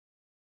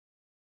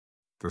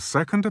The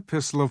Second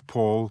Epistle of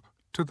Paul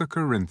to the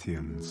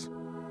Corinthians.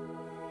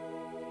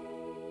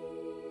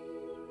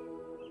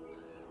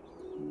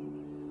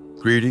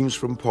 Greetings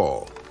from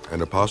Paul,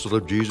 an apostle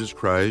of Jesus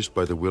Christ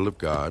by the will of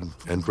God,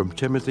 and from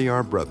Timothy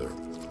our brother,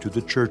 to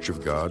the church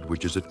of God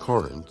which is at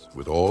Corinth,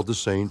 with all the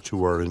saints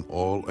who are in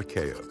all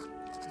Achaia.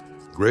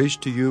 Grace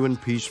to you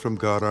and peace from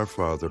God our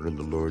Father and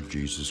the Lord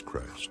Jesus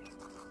Christ.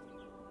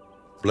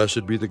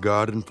 Blessed be the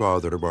God and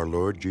Father of our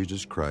Lord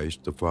Jesus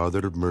Christ, the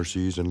Father of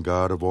mercies and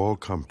God of all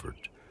comfort,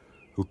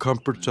 who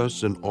comforts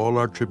us in all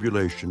our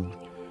tribulation,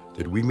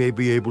 that we may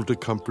be able to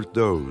comfort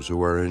those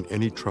who are in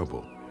any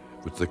trouble,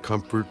 with the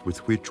comfort with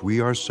which we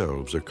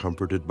ourselves are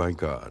comforted by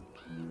God.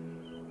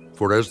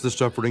 For as the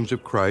sufferings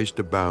of Christ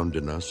abound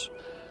in us,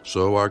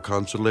 so our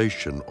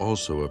consolation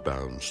also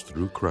abounds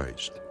through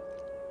Christ.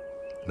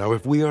 Now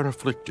if we are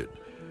afflicted,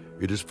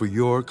 it is for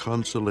your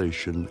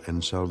consolation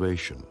and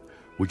salvation,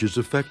 which is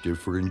effective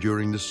for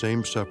enduring the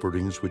same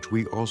sufferings which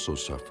we also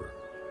suffer.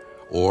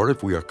 Or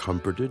if we are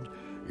comforted,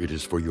 it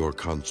is for your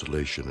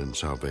consolation and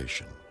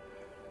salvation.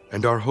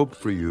 And our hope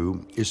for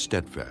you is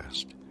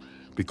steadfast,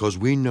 because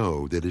we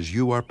know that as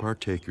you are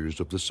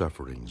partakers of the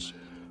sufferings,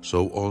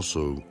 so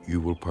also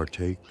you will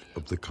partake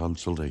of the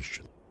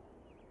consolation.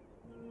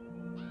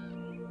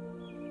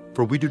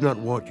 For we do not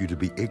want you to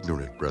be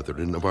ignorant,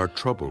 brethren, of our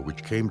trouble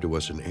which came to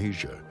us in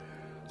Asia,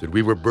 that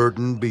we were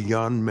burdened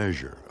beyond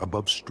measure,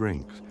 above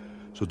strength,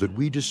 so that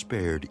we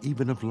despaired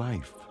even of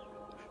life.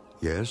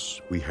 Yes,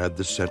 we had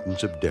the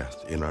sentence of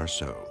death in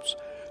ourselves,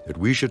 that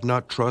we should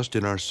not trust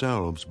in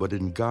ourselves, but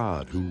in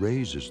God who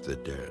raises the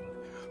dead,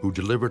 who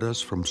delivered us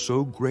from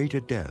so great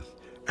a death,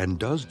 and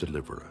does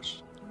deliver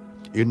us,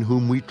 in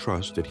whom we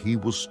trust that he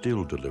will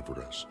still deliver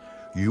us,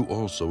 you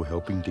also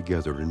helping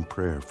together in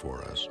prayer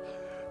for us,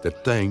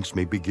 that thanks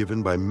may be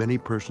given by many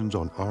persons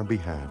on our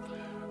behalf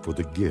for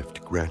the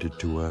gift granted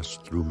to us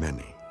through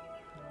many.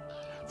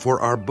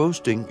 For our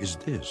boasting is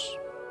this,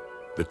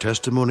 the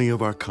testimony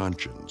of our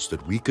conscience,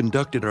 that we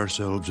conducted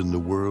ourselves in the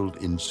world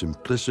in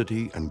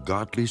simplicity and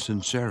godly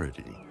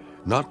sincerity,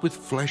 not with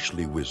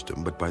fleshly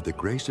wisdom, but by the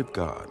grace of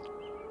God,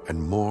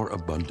 and more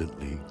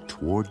abundantly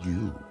toward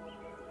you.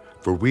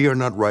 For we are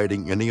not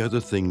writing any other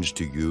things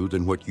to you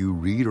than what you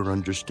read or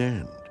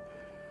understand.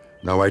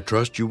 Now I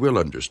trust you will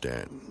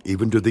understand,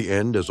 even to the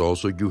end, as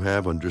also you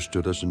have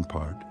understood us in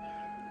part,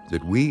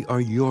 that we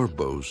are your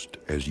boast,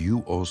 as you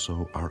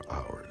also are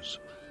ours,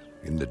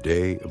 in the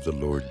day of the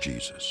Lord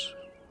Jesus.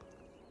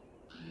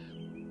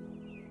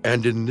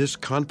 And in this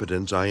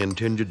confidence I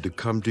intended to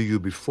come to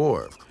you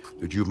before,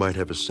 that you might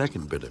have a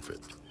second benefit,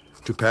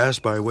 to pass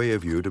by way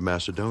of you to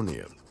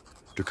Macedonia,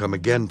 to come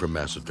again from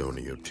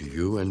Macedonia to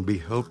you and be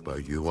helped by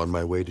you on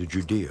my way to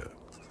Judea.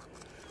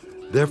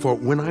 Therefore,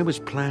 when I was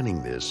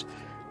planning this,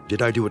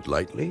 did I do it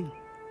lightly?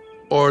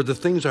 Or the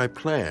things I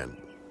plan,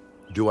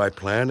 do I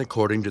plan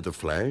according to the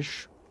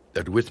flesh,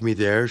 that with me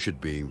there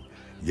should be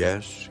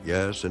yes,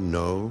 yes, and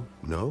no,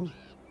 no?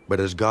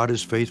 But as God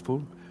is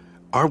faithful,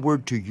 our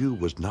word to you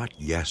was not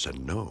yes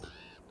and no.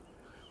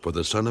 For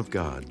the Son of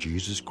God,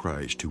 Jesus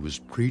Christ, who was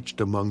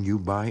preached among you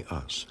by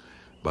us,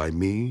 by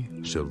me,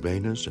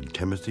 Silvanus, and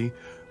Timothy,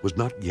 was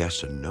not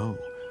yes and no,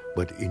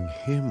 but in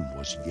him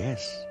was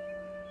yes.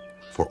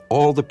 For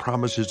all the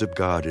promises of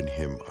God in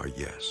him are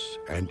yes,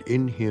 and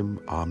in him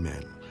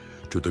amen,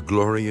 to the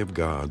glory of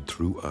God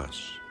through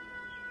us.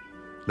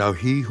 Now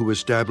he who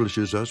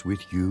establishes us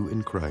with you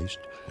in Christ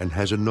and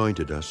has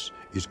anointed us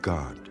is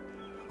God,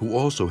 who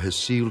also has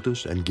sealed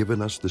us and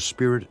given us the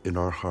Spirit in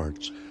our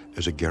hearts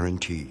as a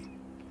guarantee.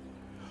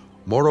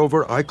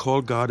 Moreover, I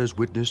call God as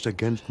witness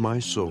against my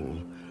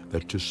soul,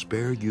 that to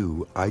spare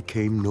you I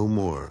came no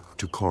more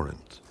to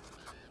Corinth.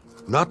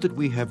 Not that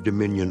we have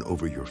dominion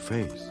over your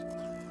faith,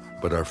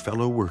 but are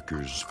fellow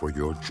workers for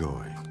your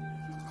joy,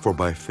 for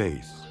by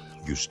faith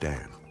you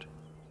stand.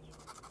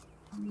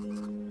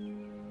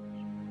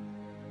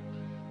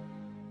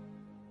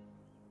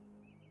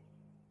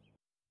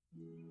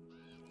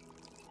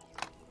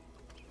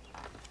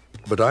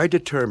 But I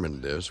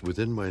determined this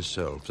within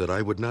myself, that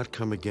I would not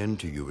come again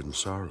to you in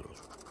sorrow.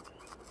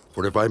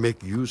 For if I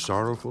make you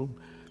sorrowful,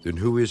 then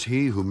who is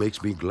he who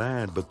makes me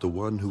glad but the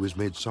one who is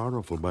made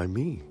sorrowful by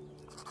me?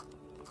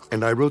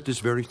 And I wrote this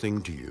very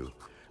thing to you,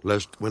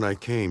 lest when I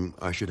came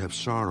I should have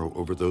sorrow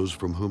over those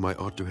from whom I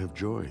ought to have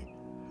joy,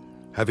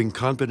 having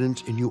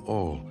confidence in you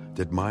all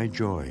that my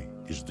joy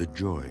is the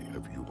joy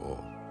of you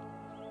all.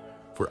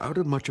 For out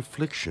of much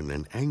affliction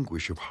and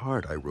anguish of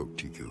heart I wrote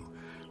to you,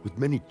 with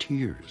many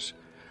tears,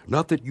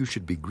 not that you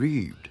should be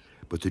grieved,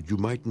 but that you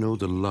might know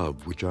the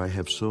love which I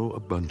have so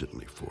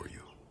abundantly for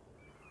you.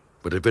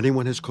 But if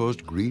anyone has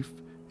caused grief,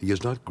 he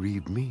has not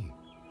grieved me,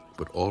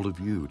 but all of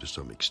you to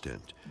some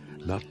extent,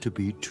 not to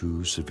be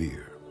too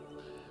severe.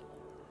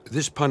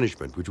 This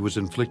punishment which was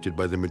inflicted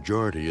by the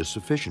majority is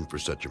sufficient for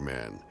such a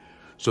man,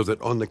 so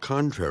that on the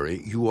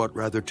contrary you ought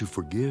rather to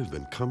forgive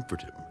and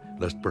comfort him,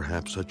 lest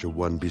perhaps such a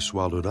one be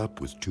swallowed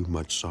up with too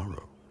much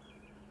sorrow.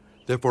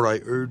 Therefore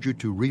I urge you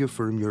to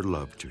reaffirm your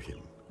love to him.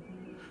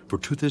 For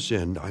to this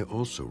end I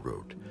also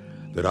wrote,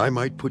 that I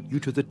might put you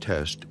to the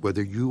test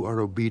whether you are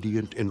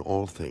obedient in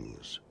all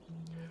things.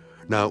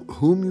 Now,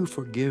 whom you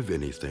forgive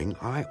anything,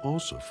 I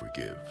also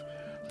forgive.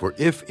 For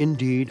if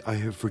indeed I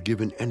have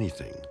forgiven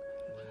anything,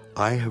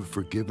 I have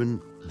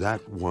forgiven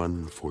that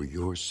one for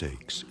your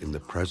sakes in the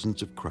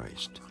presence of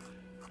Christ,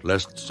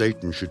 lest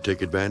Satan should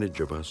take advantage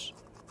of us,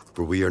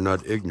 for we are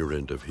not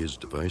ignorant of his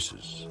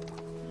devices.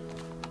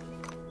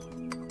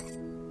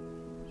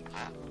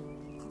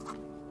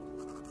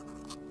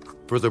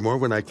 Furthermore,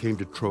 when I came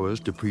to Troas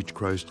to preach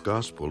Christ's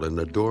gospel, and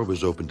the door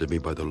was opened to me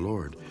by the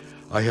Lord,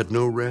 I had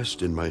no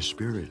rest in my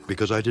spirit,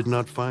 because I did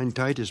not find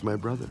Titus my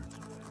brother.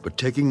 But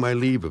taking my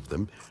leave of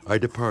them, I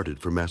departed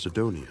for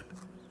Macedonia.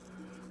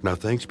 Now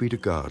thanks be to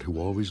God, who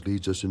always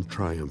leads us in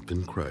triumph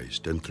in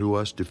Christ, and through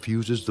us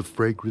diffuses the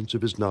fragrance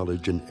of his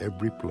knowledge in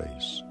every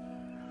place.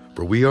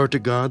 For we are to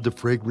God the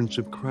fragrance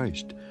of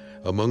Christ,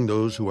 among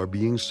those who are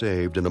being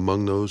saved and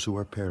among those who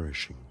are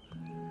perishing.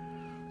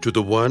 To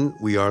the one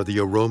we are the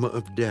aroma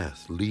of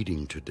death,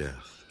 leading to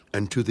death,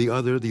 and to the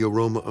other the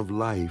aroma of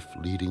life,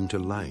 leading to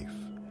life.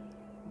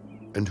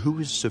 And who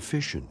is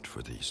sufficient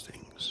for these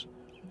things?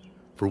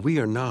 For we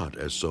are not,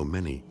 as so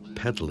many,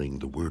 peddling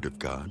the word of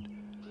God,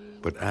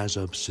 but as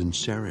of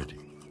sincerity.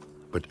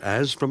 But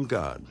as from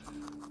God,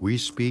 we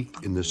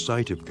speak in the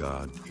sight of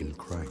God in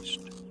Christ.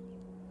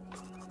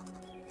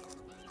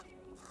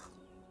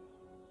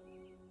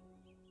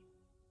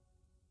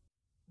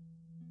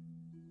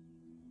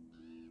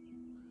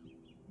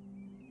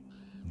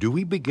 Do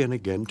we begin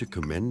again to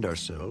commend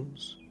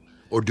ourselves?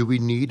 Or do we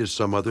need, as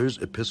some others,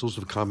 epistles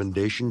of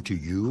commendation to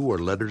you or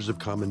letters of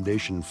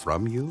commendation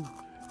from you?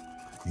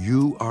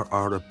 You are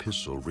our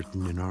epistle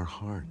written in our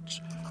hearts,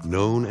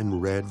 known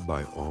and read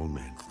by all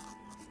men.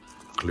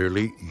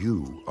 Clearly,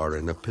 you are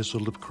an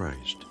epistle of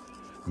Christ,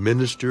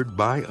 ministered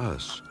by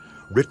us,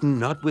 written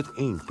not with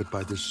ink, but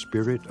by the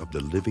Spirit of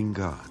the living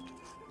God,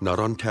 not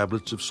on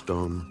tablets of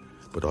stone,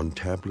 but on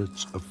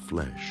tablets of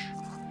flesh,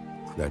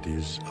 that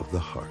is, of the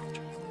heart.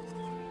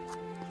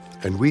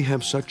 And we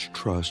have such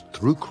trust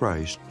through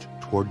Christ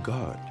toward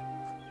God.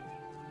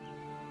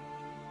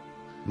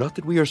 Not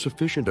that we are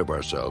sufficient of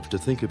ourselves to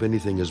think of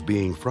anything as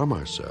being from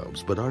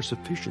ourselves, but our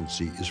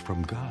sufficiency is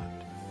from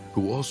God,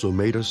 who also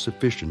made us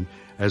sufficient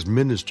as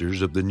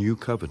ministers of the new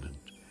covenant,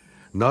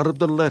 not of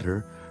the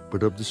letter,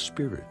 but of the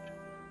Spirit.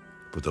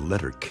 For the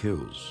letter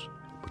kills,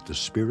 but the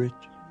Spirit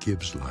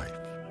gives life.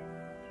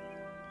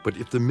 But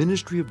if the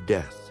ministry of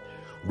death,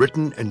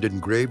 written and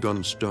engraved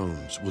on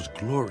stones, was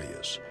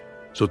glorious,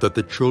 so that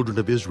the children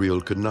of Israel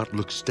could not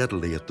look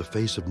steadily at the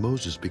face of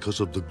Moses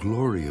because of the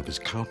glory of his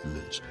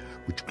countenance,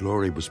 which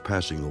glory was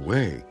passing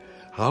away,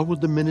 how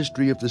would the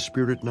ministry of the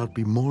Spirit not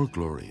be more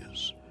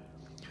glorious?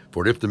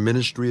 For if the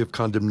ministry of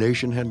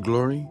condemnation had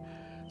glory,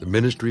 the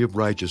ministry of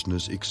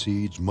righteousness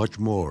exceeds much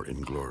more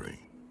in glory.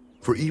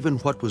 For even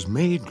what was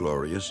made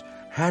glorious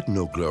had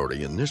no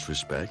glory in this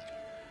respect,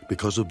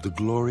 because of the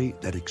glory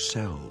that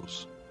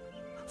excels.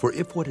 For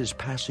if what is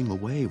passing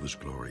away was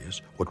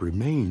glorious, what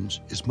remains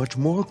is much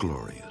more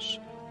glorious.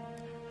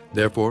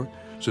 Therefore,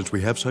 since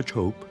we have such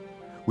hope,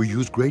 we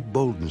use great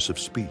boldness of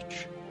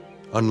speech,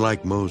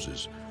 unlike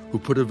Moses, who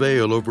put a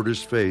veil over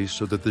his face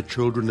so that the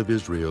children of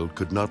Israel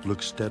could not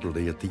look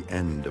steadily at the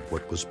end of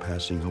what was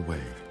passing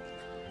away.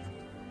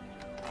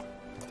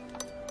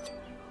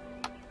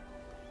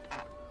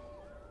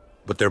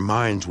 But their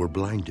minds were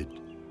blinded.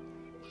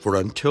 For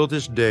until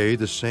this day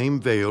the same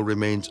veil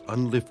remains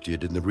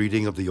unlifted in the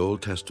reading of the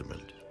Old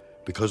Testament,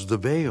 because the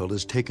veil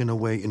is taken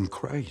away in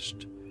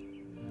Christ.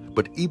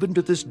 But even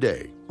to this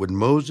day, when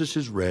Moses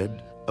is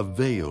read, a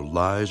veil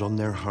lies on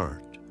their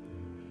heart.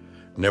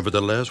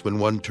 Nevertheless, when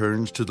one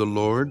turns to the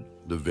Lord,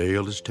 the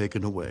veil is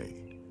taken away.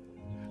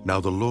 Now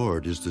the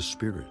Lord is the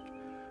Spirit,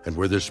 and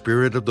where the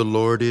Spirit of the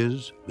Lord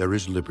is, there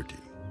is liberty.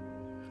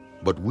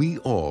 But we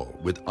all,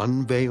 with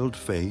unveiled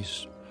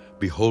face,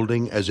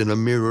 beholding as in a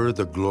mirror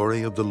the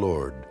glory of the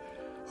Lord,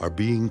 are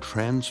being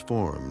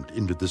transformed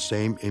into the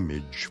same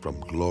image from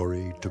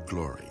glory to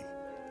glory,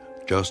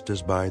 just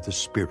as by the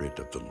Spirit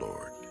of the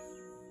Lord.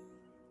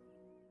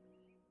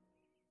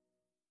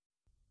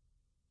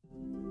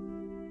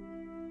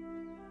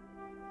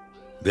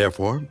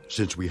 Therefore,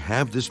 since we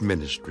have this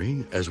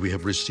ministry, as we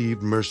have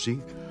received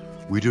mercy,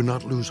 we do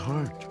not lose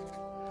heart,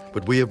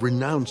 but we have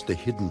renounced the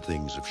hidden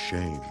things of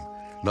shame,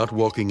 not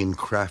walking in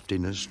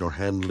craftiness, nor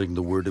handling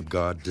the word of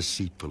God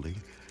deceitfully,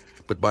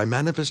 but by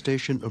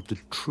manifestation of the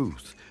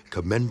truth,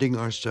 commending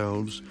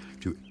ourselves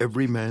to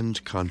every man's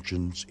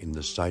conscience in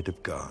the sight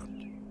of God.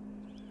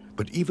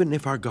 But even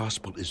if our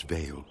gospel is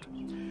veiled,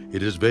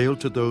 it is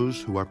veiled to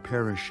those who are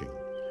perishing,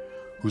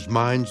 whose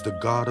minds the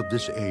God of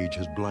this age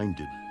has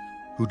blinded,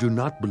 who do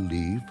not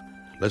believe,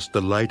 lest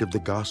the light of the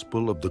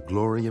gospel of the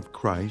glory of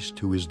Christ,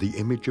 who is the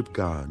image of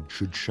God,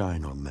 should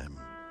shine on them.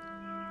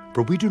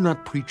 For we do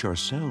not preach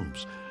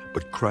ourselves,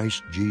 but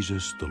Christ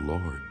Jesus the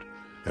Lord,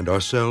 and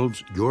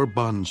ourselves your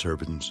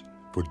bondservants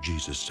for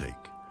Jesus' sake.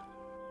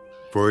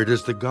 For it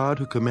is the God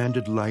who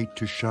commanded light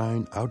to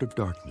shine out of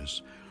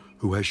darkness,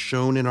 who has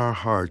shone in our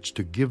hearts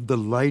to give the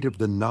light of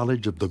the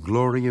knowledge of the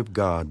glory of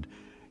God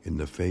in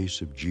the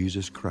face of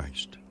Jesus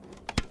Christ.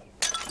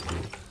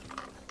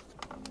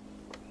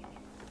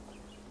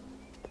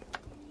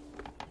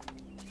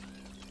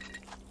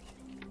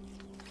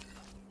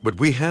 But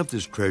we have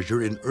this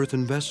treasure in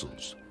earthen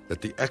vessels,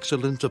 that the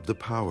excellence of the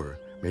power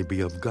may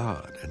be of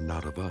God and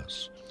not of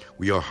us.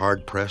 We are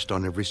hard-pressed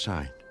on every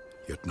side,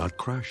 yet not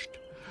crushed.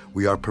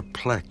 We are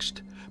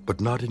perplexed, but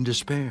not in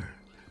despair,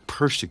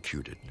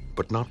 persecuted,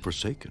 but not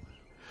forsaken,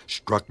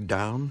 struck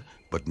down,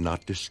 but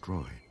not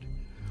destroyed,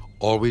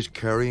 always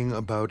carrying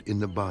about in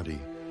the body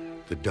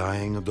the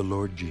dying of the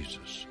Lord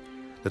Jesus,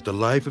 that the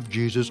life of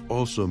Jesus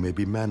also may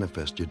be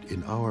manifested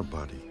in our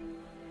body.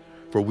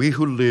 For we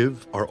who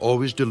live are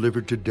always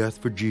delivered to death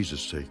for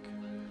Jesus' sake,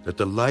 that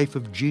the life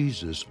of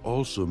Jesus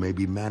also may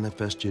be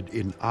manifested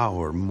in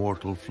our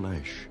mortal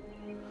flesh.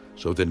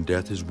 So then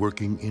death is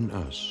working in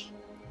us,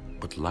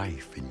 but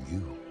life in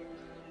you.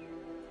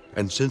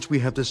 And since we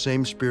have the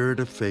same spirit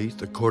of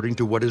faith, according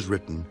to what is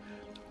written,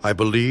 I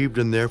believed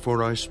and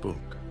therefore I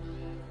spoke,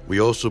 we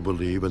also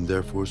believe and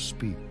therefore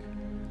speak,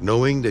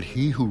 knowing that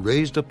he who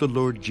raised up the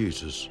Lord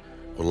Jesus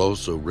will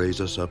also raise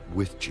us up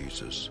with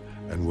Jesus,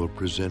 and will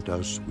present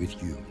us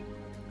with you.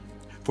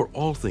 For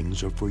all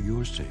things are for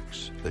your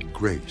sakes, that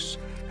grace,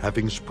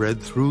 having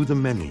spread through the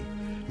many,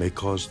 may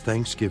cause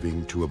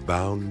thanksgiving to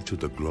abound to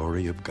the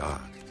glory of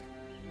God.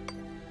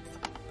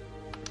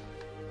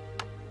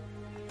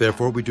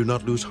 Therefore we do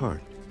not lose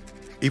heart.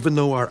 Even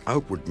though our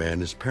outward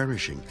man is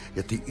perishing,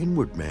 yet the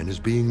inward man is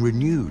being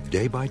renewed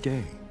day by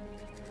day.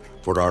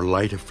 For our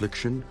light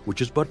affliction,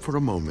 which is but for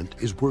a moment,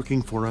 is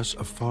working for us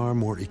a far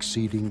more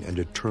exceeding and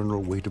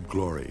eternal weight of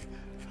glory,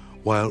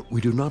 while we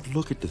do not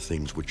look at the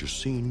things which are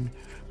seen,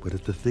 but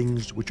at the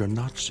things which are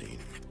not seen.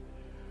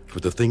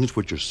 For the things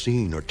which are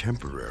seen are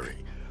temporary,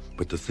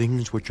 but the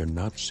things which are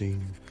not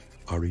seen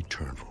are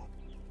eternal.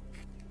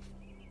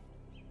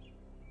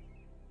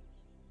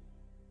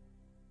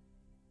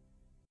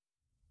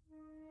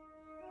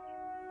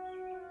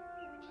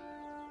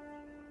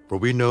 For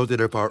we know that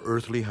if our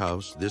earthly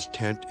house, this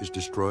tent, is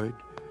destroyed,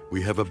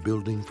 we have a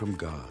building from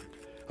God,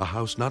 a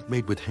house not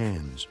made with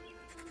hands,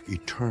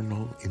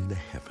 eternal in the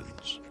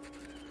heavens.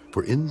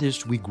 For in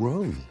this we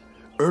groan,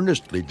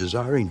 earnestly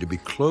desiring to be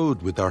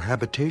clothed with our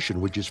habitation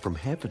which is from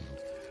heaven,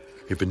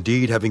 if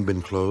indeed, having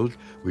been clothed,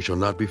 we shall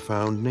not be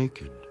found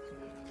naked.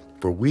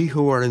 For we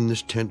who are in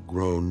this tent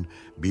groan,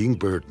 being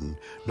burdened,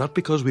 not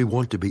because we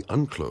want to be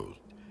unclothed,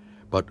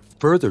 but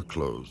further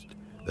clothed,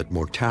 that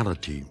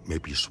mortality may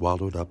be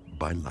swallowed up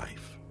by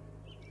life.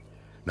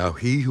 Now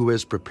he who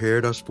has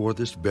prepared us for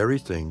this very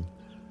thing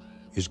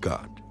is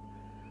God,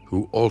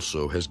 who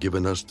also has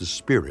given us the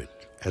Spirit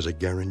as a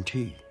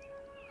guarantee.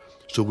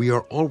 So we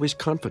are always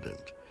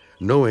confident,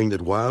 knowing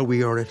that while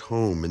we are at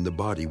home in the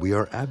body, we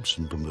are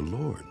absent from the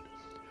Lord.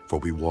 For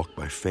we walk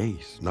by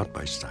faith, not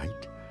by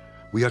sight.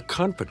 We are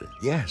confident,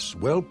 yes,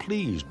 well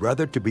pleased,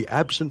 rather to be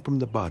absent from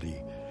the body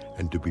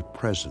and to be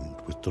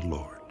present with the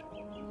Lord.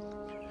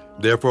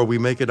 Therefore we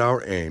make it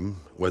our aim,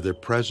 whether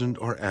present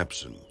or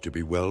absent, to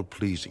be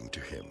well-pleasing to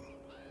him.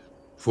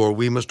 For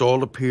we must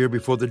all appear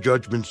before the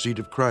judgment seat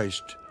of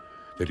Christ,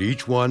 that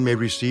each one may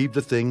receive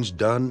the things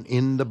done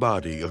in the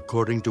body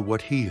according to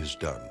what he has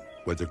done,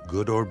 whether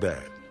good or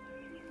bad.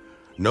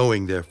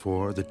 Knowing,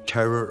 therefore, the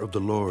terror of the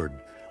Lord,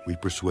 we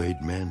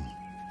persuade men.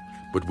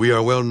 But we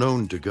are well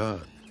known to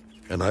God,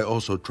 and I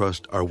also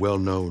trust are well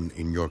known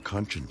in your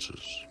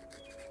consciences.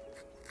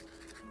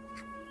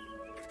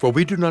 For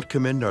we do not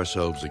commend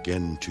ourselves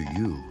again to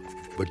you,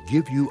 but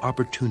give you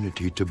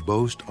opportunity to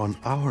boast on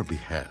our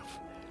behalf,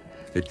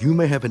 that you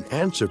may have an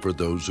answer for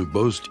those who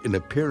boast in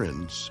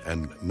appearance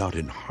and not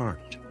in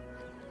heart.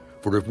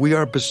 For if we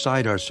are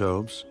beside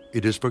ourselves,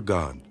 it is for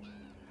God,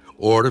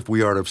 or if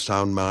we are of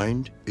sound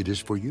mind, it is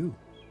for you.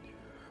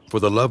 For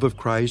the love of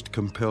Christ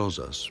compels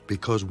us,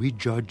 because we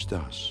judge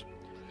thus,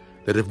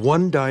 that if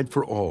one died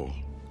for all,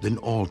 then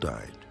all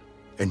died,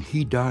 and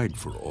he died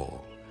for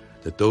all,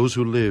 that those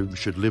who live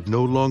should live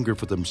no longer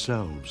for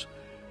themselves,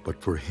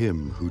 but for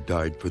him who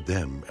died for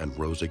them and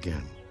rose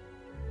again.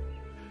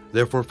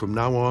 Therefore, from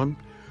now on,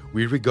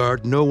 we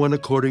regard no one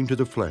according to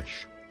the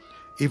flesh.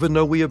 Even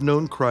though we have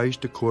known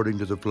Christ according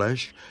to the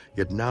flesh,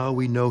 yet now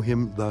we know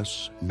him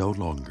thus no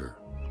longer.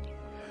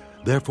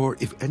 Therefore,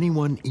 if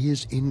anyone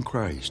is in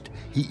Christ,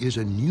 he is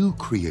a new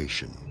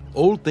creation.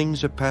 Old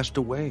things have passed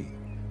away.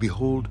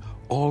 Behold,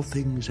 all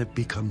things have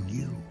become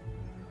new.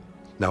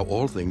 Now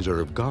all things are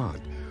of God,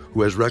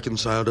 who has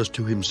reconciled us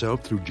to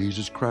himself through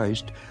Jesus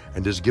Christ,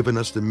 and has given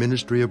us the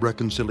ministry of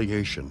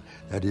reconciliation.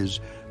 That is,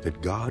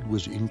 that God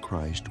was in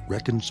Christ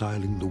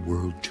reconciling the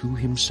world to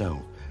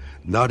himself,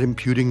 not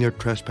imputing their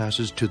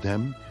trespasses to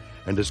them,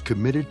 and has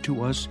committed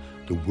to us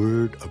the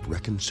word of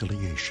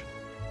reconciliation.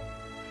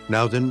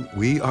 Now then,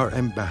 we are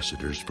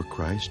ambassadors for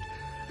Christ.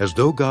 As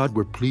though God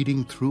were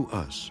pleading through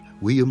us,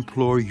 we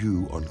implore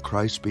you on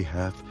Christ's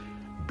behalf,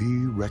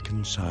 be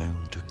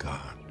reconciled to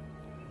God.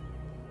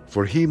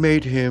 For he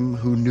made him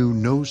who knew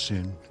no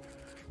sin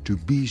to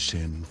be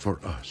sin for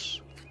us,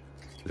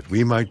 that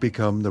we might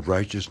become the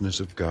righteousness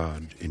of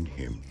God in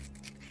him.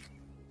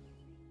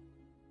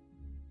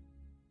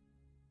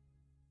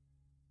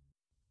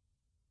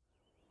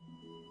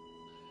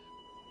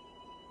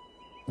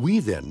 We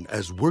then,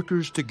 as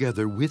workers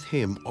together with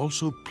him,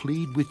 also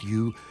plead with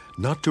you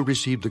not to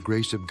receive the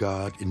grace of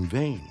God in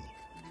vain.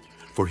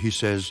 For he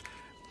says,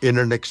 "In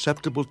an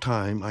acceptable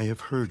time I have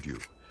heard you,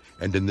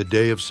 and in the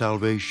day of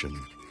salvation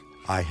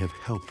I have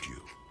helped you."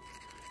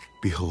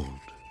 Behold,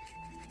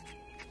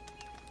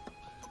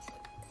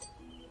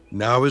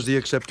 now is the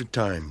accepted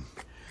time.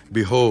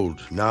 Behold,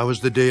 now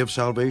is the day of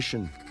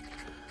salvation.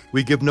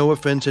 We give no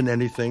offense in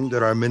anything,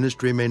 that our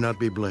ministry may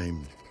not be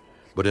blamed.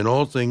 But in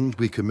all things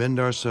we commend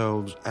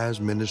ourselves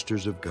as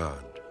ministers of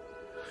God,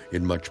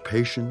 in much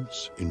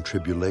patience, in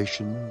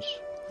tribulations,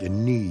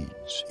 in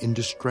needs, in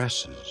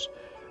distresses,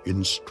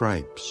 in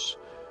stripes,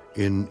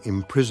 in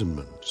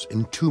imprisonments,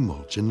 in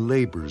tumults, in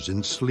labors,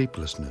 in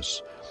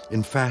sleeplessness,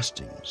 in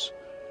fastings,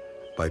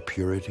 by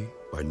purity,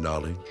 by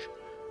knowledge,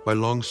 by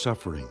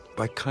long-suffering,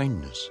 by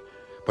kindness,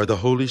 by the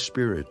Holy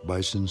Spirit, by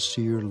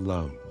sincere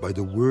love, by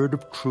the word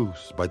of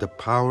truth, by the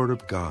power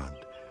of God,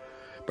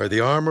 by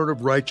the armor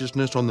of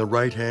righteousness on the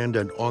right hand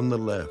and on the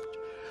left,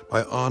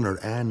 by honor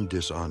and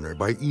dishonor,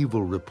 by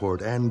evil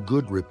report and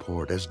good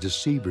report, as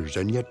deceivers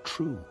and yet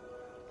true,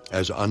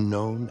 as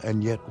unknown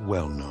and yet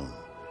well known,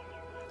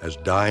 as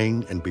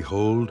dying and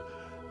behold,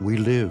 we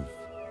live,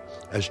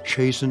 as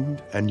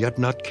chastened and yet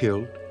not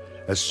killed,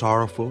 as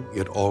sorrowful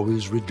yet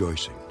always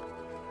rejoicing,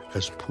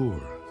 as poor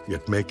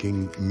yet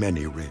making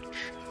many rich,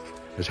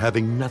 as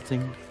having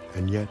nothing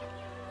and yet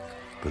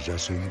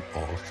possessing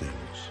all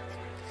things.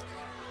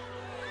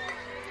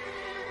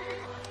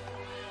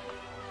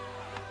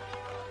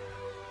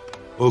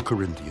 O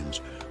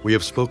Corinthians, we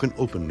have spoken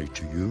openly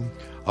to you.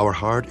 Our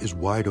heart is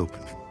wide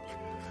open.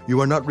 You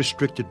are not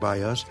restricted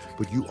by us,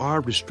 but you are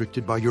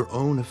restricted by your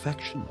own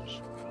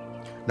affections.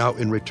 Now,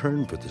 in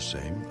return for the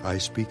same, I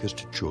speak as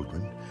to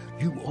children,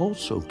 you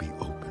also be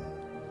open.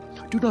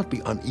 Do not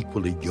be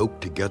unequally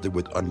yoked together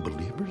with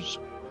unbelievers.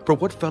 For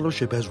what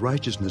fellowship has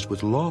righteousness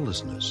with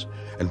lawlessness?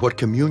 And what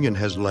communion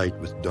has light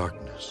with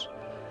darkness?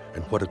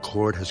 And what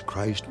accord has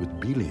Christ with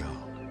Belial?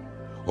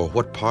 Or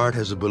what part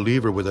has a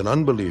believer with an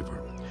unbeliever?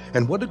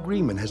 And what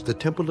agreement has the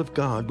temple of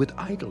God with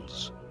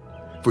idols?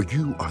 For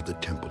you are the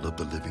temple of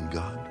the living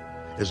God.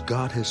 As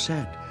God has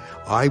said,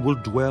 I will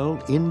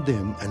dwell in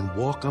them and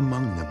walk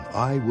among them.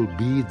 I will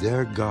be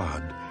their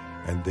God,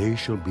 and they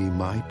shall be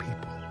my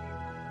people.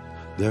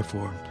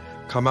 Therefore,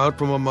 come out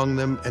from among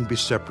them and be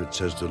separate,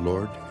 says the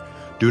Lord.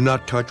 Do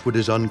not touch what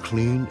is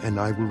unclean, and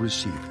I will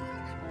receive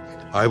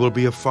you. I will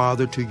be a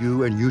father to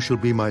you, and you shall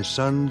be my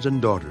sons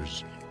and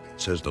daughters,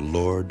 says the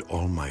Lord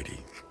Almighty.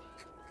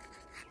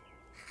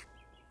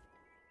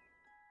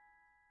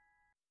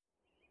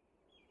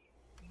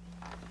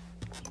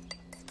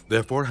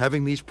 Therefore,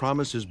 having these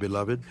promises,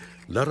 beloved,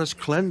 let us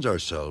cleanse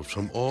ourselves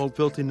from all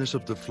filthiness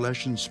of the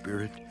flesh and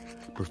spirit,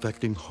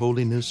 perfecting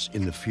holiness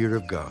in the fear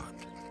of God.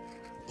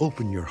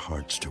 Open your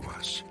hearts to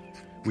us.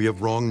 We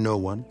have wronged no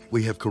one,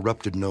 we have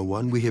corrupted no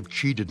one, we have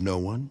cheated no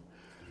one.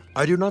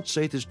 I do not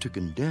say this to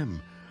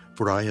condemn,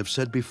 for I have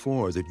said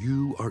before that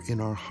you are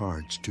in our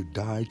hearts to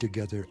die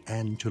together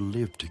and to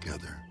live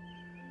together.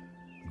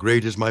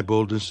 Great is my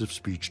boldness of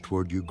speech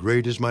toward you,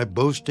 great is my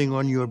boasting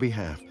on your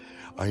behalf.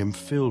 I am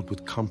filled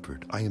with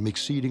comfort. I am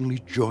exceedingly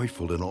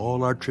joyful in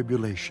all our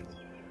tribulation.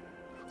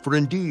 For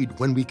indeed,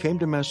 when we came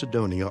to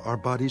Macedonia, our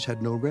bodies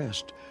had no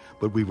rest,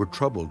 but we were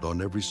troubled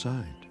on every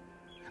side.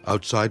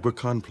 Outside were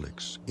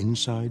conflicts,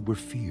 inside were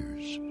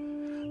fears.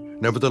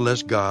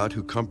 Nevertheless, God,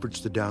 who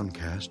comforts the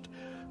downcast,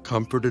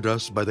 comforted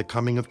us by the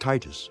coming of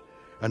Titus,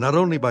 and not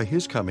only by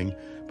his coming,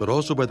 but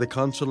also by the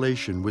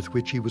consolation with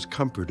which he was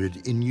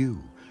comforted in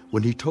you,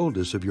 when he told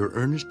us of your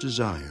earnest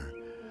desire,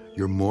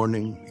 your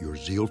mourning, your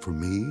zeal for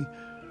me,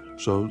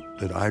 so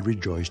that I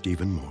rejoiced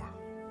even more.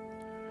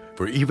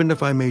 For even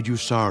if I made you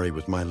sorry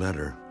with my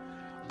letter,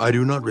 I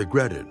do not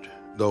regret it,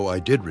 though I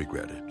did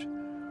regret it.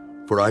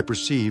 For I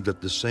perceive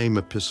that the same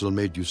epistle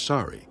made you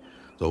sorry,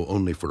 though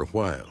only for a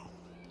while.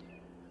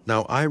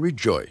 Now I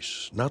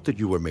rejoice, not that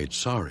you were made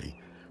sorry,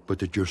 but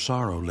that your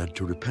sorrow led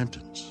to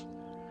repentance.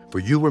 For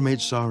you were made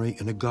sorry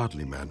in a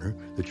godly manner,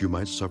 that you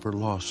might suffer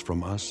loss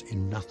from us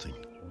in nothing.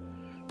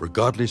 For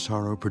godly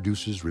sorrow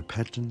produces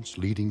repentance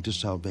leading to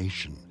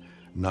salvation,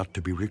 not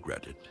to be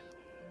regretted.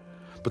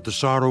 But the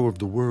sorrow of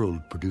the world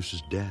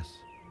produces death.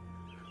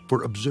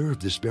 For observe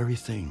this very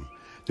thing,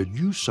 that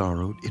you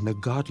sorrowed in a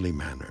godly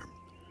manner.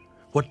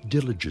 What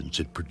diligence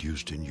it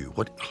produced in you,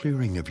 what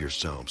clearing of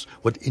yourselves,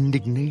 what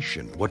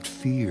indignation, what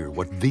fear,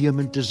 what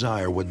vehement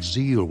desire, what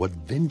zeal, what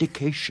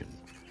vindication.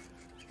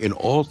 In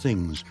all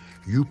things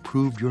you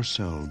proved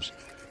yourselves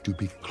to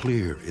be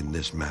clear in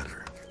this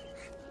matter.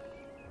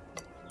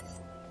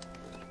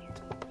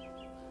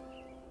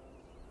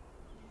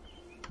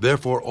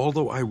 Therefore,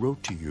 although I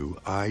wrote to you,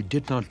 I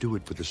did not do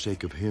it for the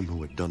sake of him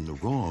who had done the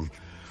wrong,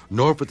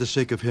 nor for the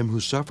sake of him who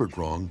suffered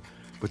wrong,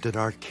 but that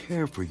our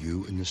care for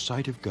you in the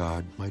sight of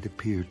God might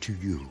appear to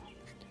you.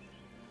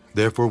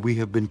 Therefore we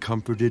have been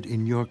comforted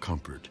in your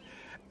comfort,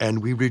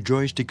 and we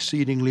rejoiced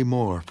exceedingly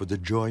more for the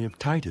joy of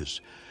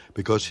Titus,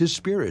 because his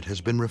spirit has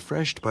been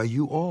refreshed by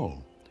you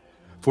all.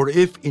 For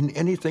if in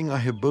anything I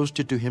have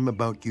boasted to him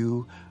about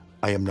you,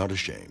 I am not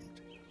ashamed.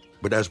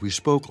 But as we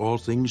spoke all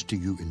things to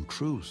you in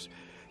truth,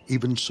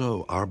 even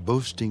so our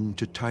boasting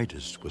to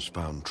Titus was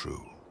found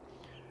true.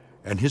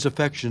 And his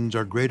affections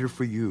are greater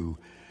for you,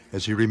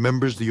 as he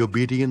remembers the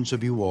obedience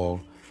of you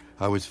all,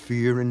 how with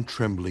fear and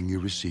trembling you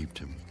received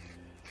him.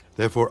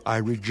 Therefore I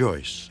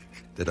rejoice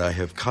that I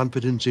have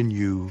confidence in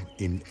you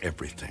in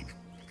everything.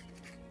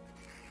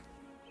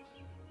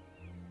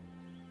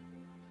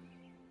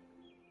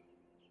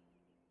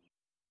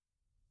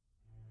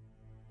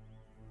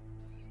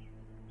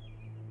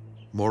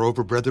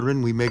 Moreover,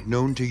 brethren, we make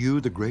known to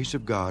you the grace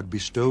of God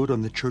bestowed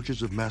on the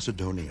churches of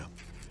Macedonia,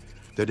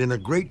 that in a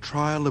great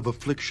trial of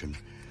affliction,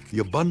 the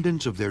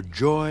abundance of their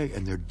joy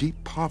and their deep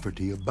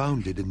poverty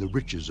abounded in the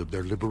riches of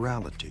their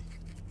liberality.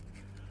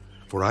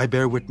 For I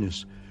bear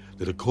witness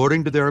that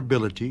according to their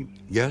ability,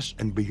 yes,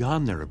 and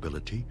beyond their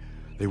ability,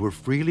 they were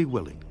freely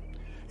willing,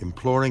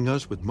 imploring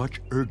us with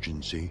much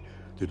urgency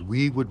that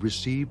we would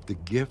receive the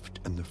gift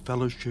and the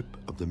fellowship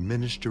of the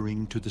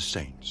ministering to the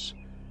saints.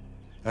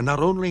 And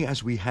not only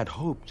as we had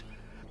hoped,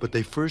 but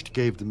they first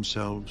gave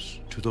themselves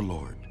to the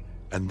Lord,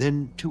 and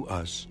then to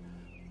us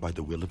by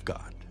the will of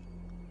God.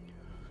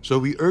 So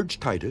we urge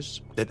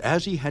Titus that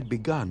as he had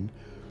begun,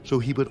 so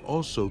he would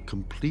also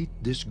complete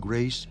this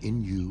grace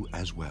in you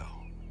as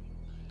well.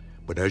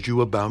 But as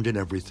you abound in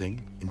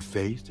everything, in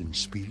faith, in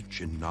speech,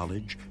 in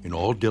knowledge, in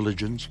all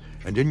diligence,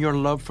 and in your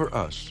love for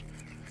us,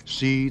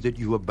 see that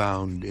you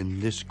abound in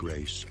this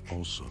grace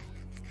also.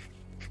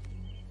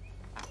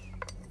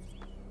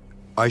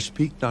 I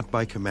speak not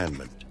by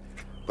commandment,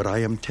 but I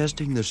am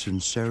testing the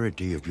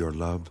sincerity of your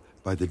love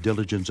by the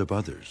diligence of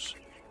others.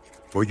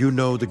 For you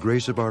know the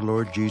grace of our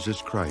Lord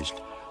Jesus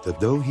Christ, that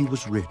though he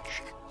was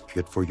rich,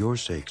 yet for your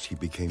sakes he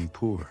became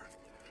poor,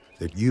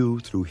 that you,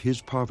 through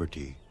his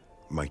poverty,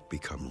 might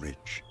become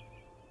rich.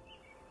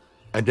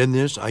 And in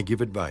this I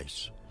give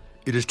advice.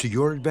 It is to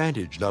your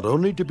advantage not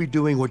only to be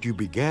doing what you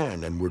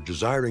began and were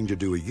desiring to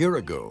do a year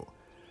ago,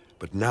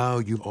 but now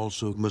you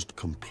also must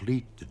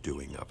complete the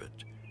doing of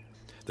it,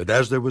 that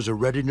as there was a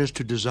readiness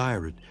to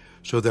desire it,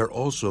 so there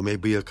also may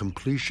be a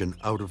completion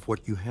out of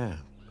what you have.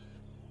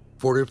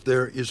 For if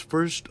there is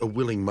first a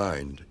willing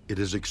mind, it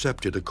is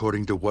accepted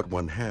according to what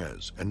one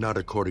has, and not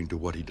according to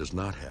what he does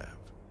not have.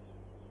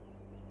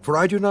 For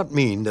I do not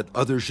mean that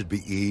others should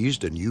be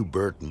eased and you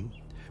burdened,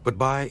 but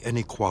by an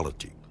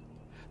equality,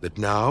 that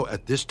now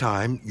at this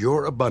time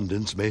your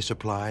abundance may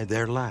supply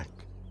their lack,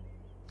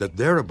 that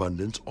their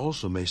abundance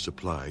also may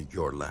supply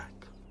your lack,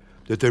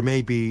 that there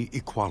may be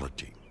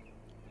equality.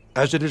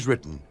 As it is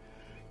written,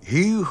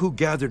 he who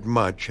gathered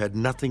much had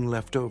nothing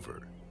left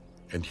over,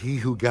 and he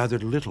who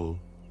gathered little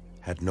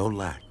had no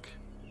lack.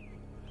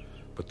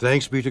 But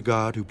thanks be to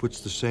God who puts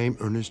the same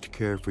earnest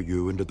care for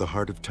you into the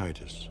heart of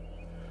Titus.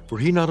 For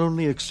he not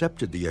only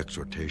accepted the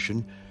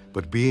exhortation,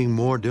 but being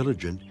more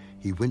diligent,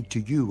 he went to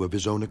you of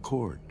his own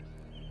accord.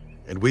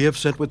 And we have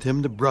sent with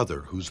him the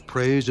brother, whose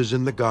praise is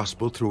in the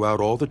gospel throughout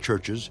all the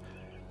churches,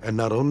 and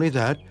not only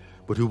that,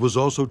 but who was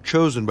also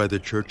chosen by the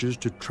churches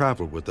to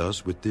travel with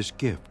us with this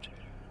gift,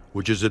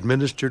 which is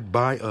administered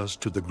by us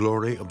to the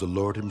glory of the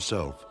Lord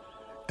himself,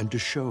 and to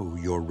show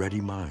your ready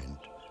mind.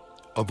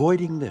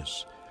 Avoiding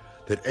this,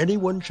 that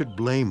anyone should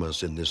blame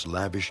us in this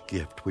lavish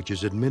gift which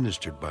is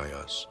administered by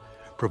us,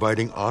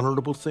 providing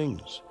honorable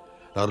things,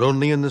 not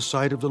only in the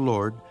sight of the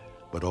Lord,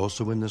 but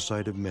also in the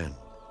sight of men.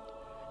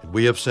 And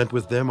we have sent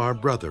with them our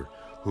brother,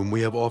 whom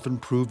we have often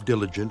proved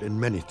diligent in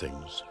many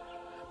things,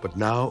 but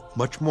now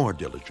much more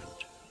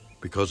diligent,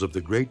 because of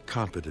the great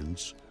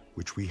confidence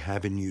which we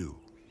have in you.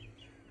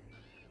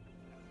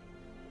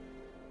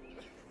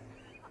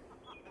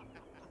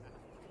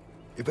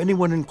 If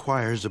anyone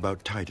inquires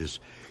about Titus,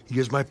 he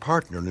is my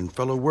partner and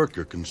fellow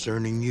worker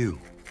concerning you.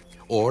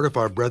 Or if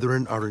our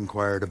brethren are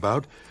inquired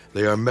about,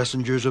 they are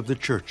messengers of the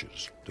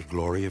churches, the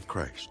glory of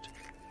Christ.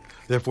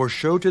 Therefore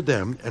show to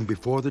them and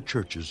before the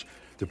churches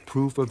the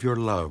proof of your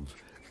love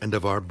and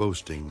of our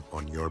boasting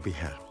on your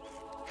behalf.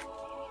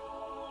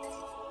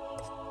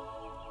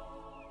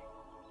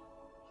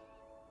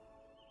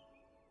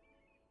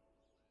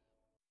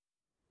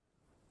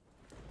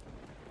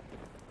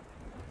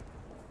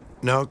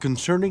 Now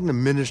concerning the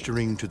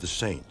ministering to the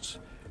saints,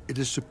 it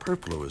is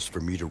superfluous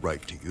for me to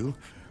write to you,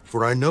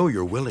 for I know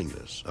your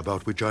willingness,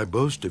 about which I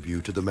boast of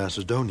you to the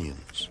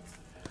Macedonians,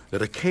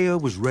 that Achaia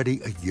was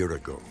ready a year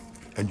ago,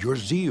 and your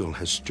zeal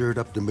has stirred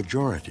up the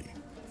majority.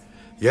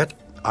 Yet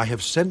I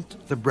have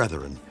sent the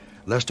brethren,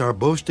 lest our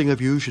boasting of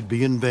you should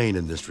be in vain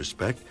in this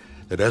respect,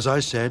 that as I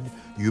said,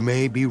 you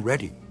may be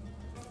ready,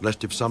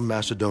 lest if some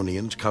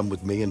Macedonians come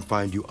with me and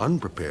find you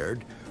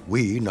unprepared,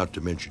 we, not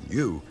to mention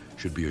you,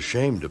 should be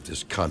ashamed of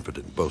this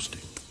confident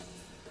boasting.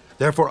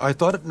 Therefore I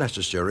thought it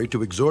necessary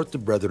to exhort the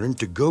brethren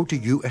to go to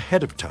you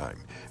ahead of time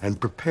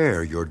and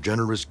prepare your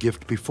generous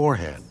gift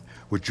beforehand,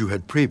 which you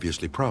had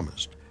previously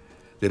promised,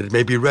 that it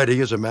may be ready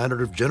as a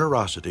matter of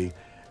generosity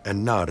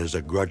and not as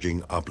a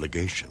grudging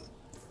obligation.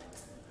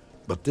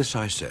 But this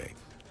I say,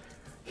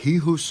 he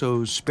who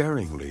sows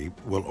sparingly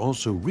will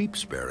also reap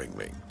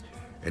sparingly,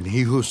 and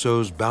he who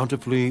sows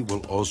bountifully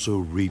will also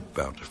reap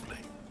bountifully.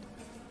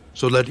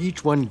 So let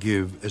each one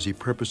give as he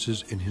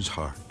purposes in his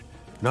heart,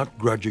 not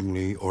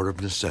grudgingly or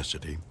of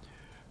necessity,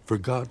 for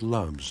God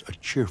loves a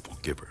cheerful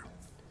giver.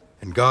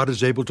 And God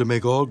is able to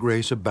make all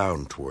grace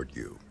abound toward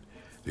you,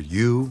 that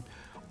you,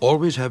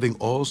 always having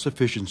all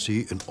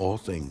sufficiency in all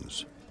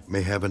things,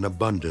 may have an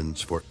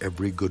abundance for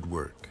every good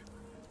work.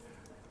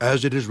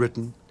 As it is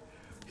written,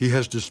 He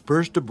has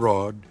dispersed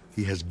abroad,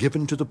 He has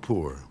given to the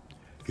poor,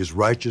 His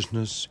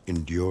righteousness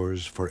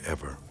endures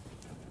forever.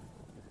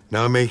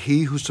 Now may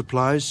He who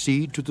supplies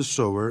seed to the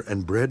sower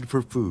and bread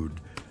for food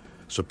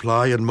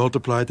supply and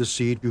multiply the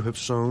seed you have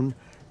sown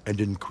and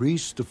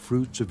increase the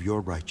fruits of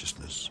your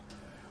righteousness,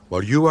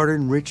 while you are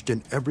enriched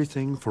in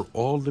everything for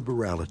all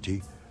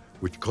liberality,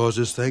 which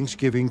causes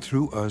thanksgiving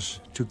through us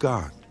to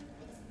God.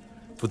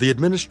 For the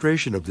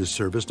administration of this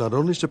service not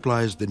only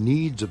supplies the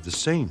needs of the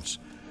saints,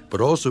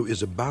 but also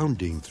is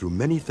abounding through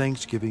many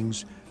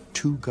thanksgivings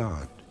to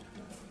God,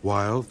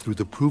 while, through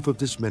the proof of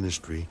this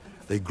ministry,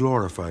 they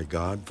glorify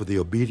God for the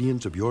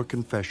obedience of your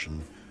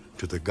confession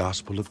to the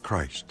gospel of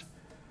Christ,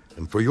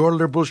 and for your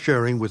liberal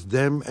sharing with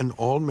them and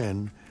all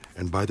men,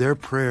 and by their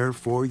prayer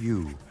for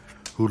you,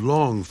 who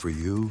long for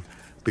you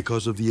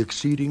because of the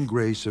exceeding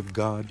grace of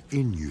God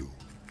in you.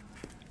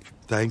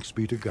 Thanks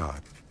be to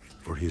God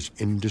for His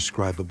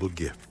indescribable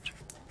gift.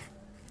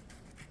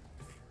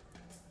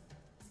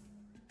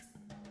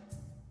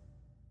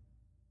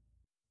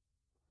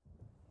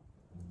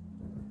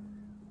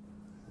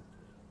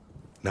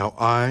 Now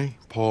I,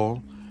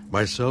 Paul,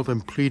 myself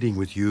am pleading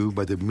with you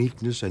by the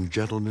meekness and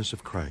gentleness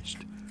of Christ,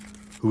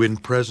 who in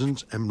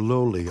presence am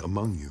lowly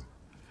among you,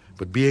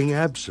 but being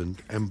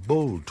absent am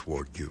bold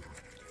toward you.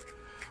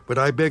 But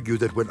I beg you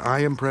that when I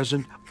am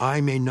present,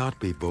 I may not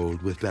be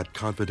bold with that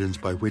confidence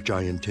by which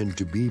I intend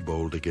to be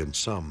bold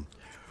against some,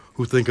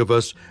 who think of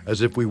us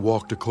as if we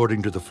walked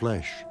according to the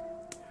flesh.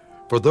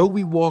 For though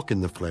we walk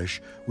in the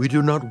flesh, we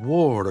do not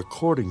war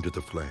according to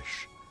the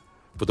flesh.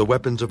 For the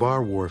weapons of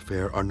our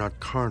warfare are not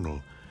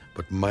carnal,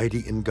 but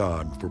mighty in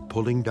God for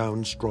pulling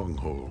down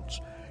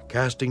strongholds,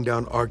 casting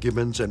down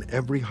arguments and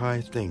every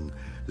high thing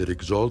that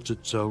exalts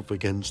itself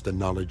against the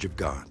knowledge of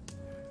God,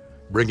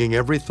 bringing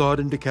every thought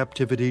into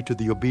captivity to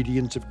the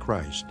obedience of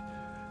Christ,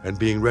 and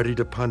being ready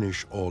to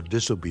punish all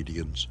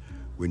disobedience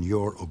when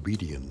your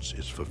obedience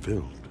is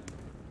fulfilled.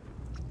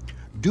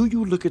 Do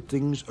you look at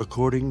things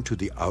according to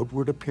the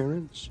outward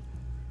appearance?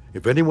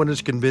 If anyone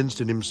is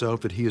convinced in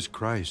himself that he is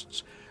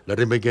Christ's, let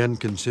him again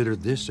consider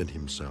this in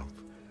himself,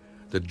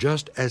 that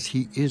just as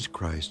he is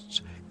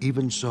Christ's,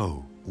 even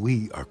so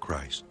we are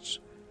Christ's.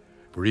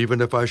 For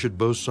even if I should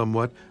boast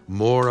somewhat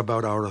more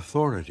about our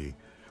authority,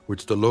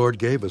 which the Lord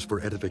gave us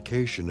for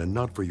edification and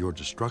not for your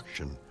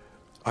destruction,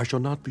 I shall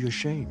not be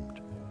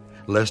ashamed,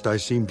 lest I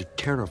seem to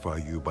terrify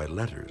you by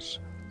letters.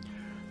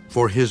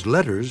 For his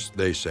letters,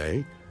 they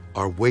say,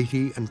 are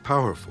weighty and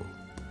powerful,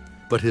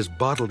 but his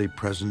bodily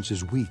presence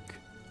is weak,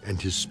 and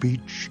his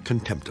speech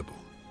contemptible.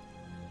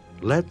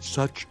 Let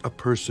such a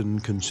person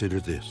consider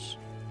this,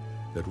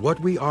 that what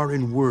we are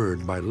in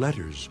word by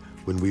letters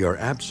when we are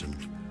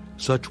absent,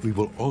 such we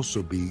will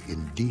also be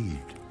in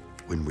deed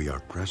when we are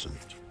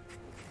present.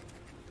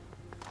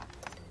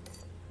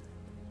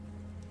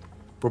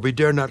 For we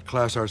dare not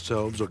class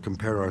ourselves or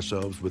compare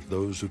ourselves with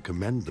those who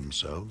commend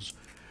themselves,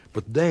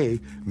 but they,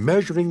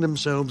 measuring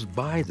themselves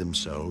by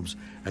themselves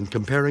and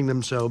comparing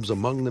themselves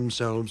among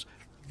themselves,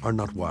 are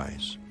not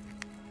wise.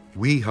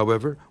 We,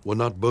 however, will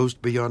not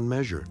boast beyond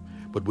measure,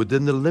 but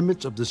within the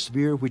limits of the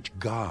sphere which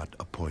God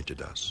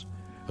appointed us,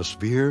 a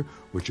sphere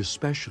which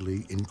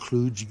especially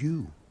includes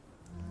you.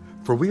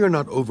 For we are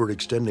not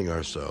overextending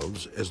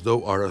ourselves as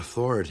though our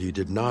authority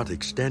did not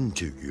extend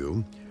to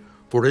you,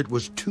 for it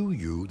was to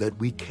you that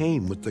we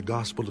came with the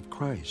gospel of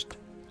Christ,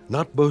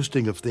 not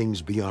boasting of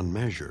things beyond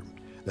measure,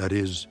 that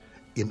is,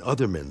 in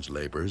other men's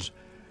labors,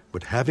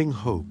 but having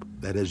hope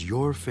that as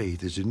your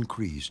faith is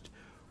increased,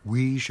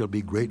 we shall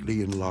be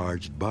greatly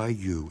enlarged by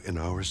you in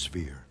our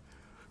sphere,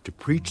 to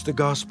preach the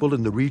gospel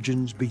in the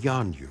regions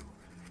beyond you,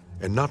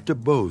 and not to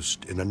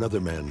boast in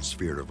another man's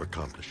sphere of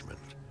accomplishment.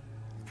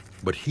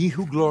 But he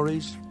who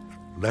glories,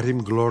 let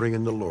him glory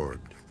in the Lord.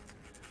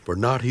 For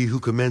not he who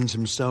commends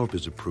himself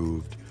is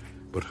approved,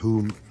 but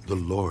whom the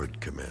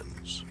Lord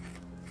commends.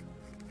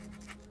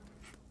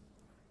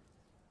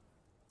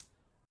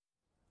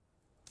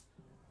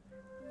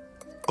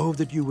 Oh,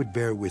 that you would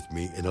bear with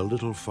me in a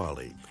little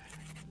folly,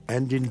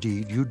 and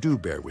indeed you do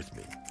bear with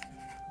me.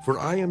 For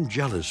I am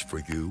jealous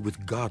for you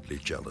with godly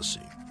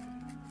jealousy.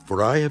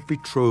 For I have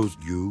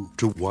betrothed you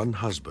to one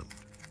husband,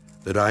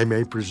 that I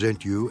may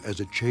present you as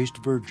a chaste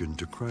virgin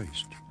to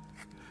Christ.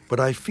 But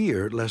I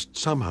fear lest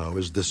somehow,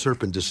 as the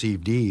serpent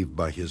deceived Eve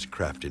by his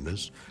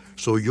craftiness,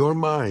 so your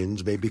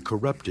minds may be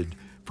corrupted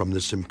from the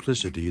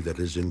simplicity that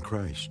is in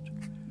Christ.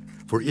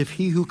 For if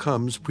he who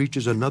comes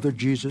preaches another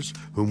Jesus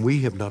whom we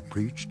have not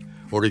preached,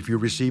 or if you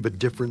receive a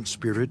different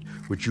spirit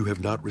which you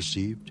have not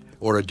received,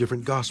 or a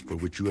different gospel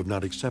which you have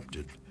not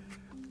accepted,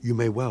 you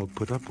may well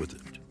put up with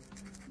it.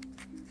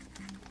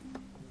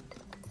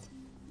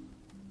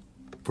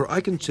 For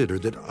I consider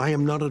that I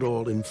am not at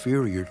all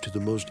inferior to the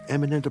most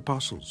eminent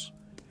apostles.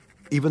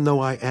 Even though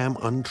I am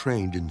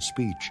untrained in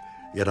speech,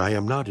 yet I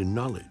am not in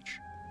knowledge.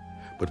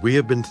 but we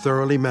have been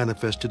thoroughly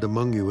manifested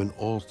among you in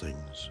all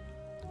things.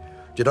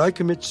 Did I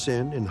commit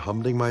sin in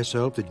humbling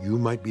myself that you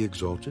might be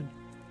exalted,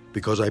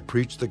 because I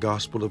preached the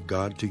gospel of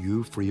God to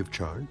you free of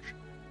charge?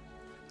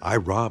 I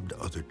robbed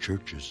other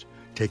churches,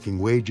 taking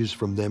wages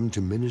from them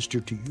to minister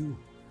to you.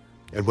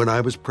 And when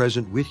I was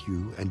present with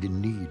you and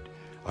in need,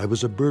 I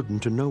was a burden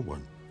to no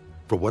one.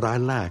 For what I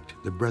lacked,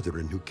 the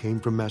brethren who came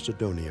from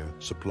Macedonia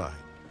supplied.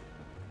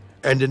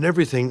 And in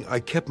everything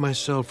I kept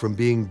myself from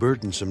being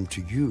burdensome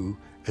to you,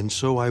 and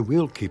so I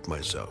will keep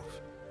myself.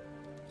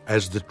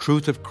 As the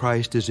truth of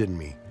Christ is in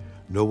me,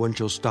 no one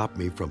shall stop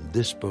me from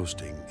this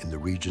boasting in the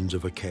regions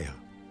of Achaia.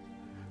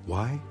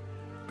 Why?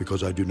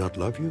 Because I do not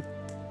love you?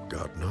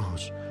 God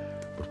knows.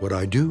 But what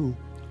I do,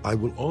 I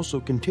will also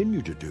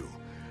continue to do,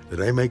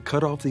 that I may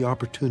cut off the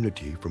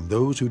opportunity from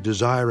those who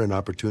desire an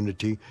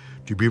opportunity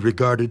to be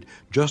regarded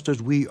just as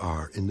we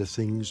are in the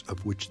things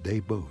of which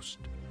they boast.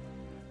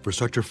 For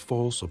such are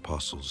false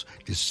apostles,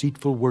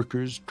 deceitful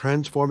workers,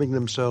 transforming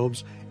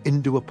themselves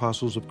into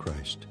apostles of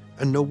Christ.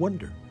 And no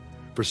wonder,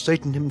 for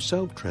Satan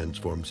himself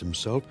transforms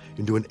himself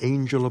into an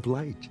angel of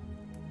light.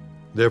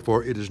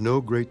 Therefore it is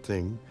no great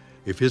thing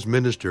if his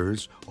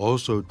ministers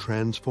also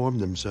transform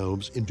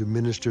themselves into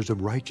ministers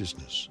of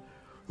righteousness,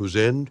 whose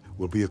end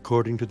will be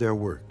according to their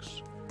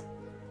works.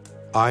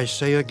 I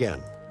say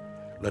again,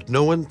 let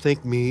no one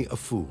think me a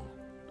fool.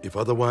 If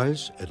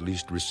otherwise, at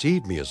least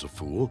receive me as a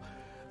fool,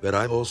 that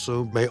I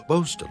also may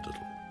boast a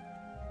little.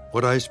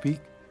 What I speak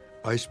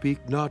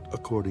not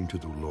according to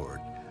the Lord,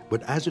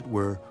 but as it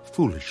were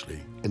foolishly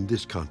in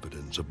this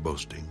confidence of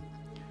boasting.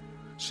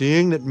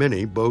 Seeing that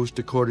many boast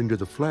according to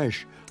the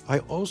flesh, I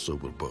also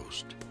will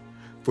boast.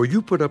 For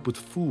you put up with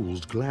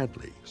fools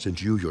gladly,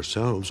 since you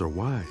yourselves are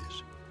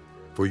wise.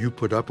 For you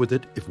put up with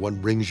it if one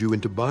brings you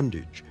into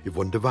bondage, if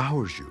one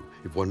devours you,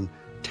 if one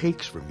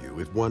takes from you,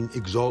 if one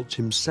exalts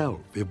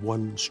himself, if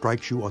one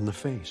strikes you on the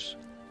face.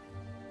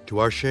 To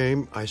our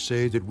shame, I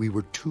say that we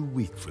were too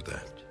weak for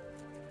that.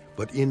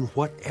 But in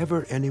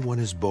whatever anyone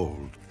is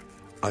bold,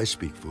 I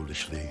speak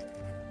foolishly.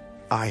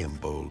 I am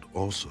bold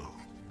also.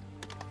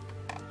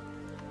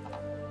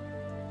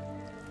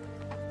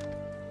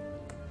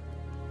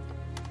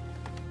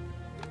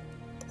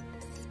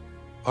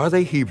 Are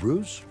they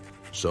Hebrews?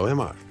 So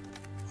am I.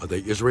 Are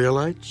they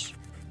Israelites?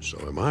 So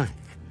am I.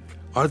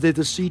 Are they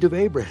the seed of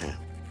Abraham?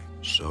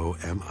 So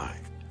am I.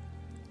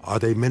 Are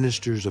they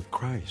ministers of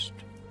Christ?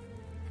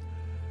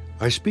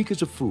 I speak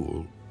as a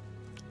fool.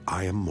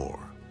 I am more.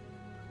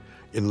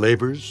 In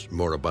labors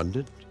more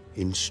abundant,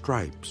 in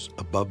stripes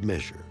above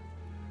measure,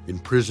 in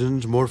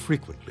prisons more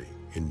frequently,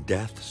 in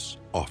deaths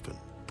often.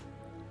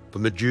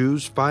 From the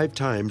Jews 5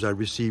 times I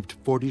received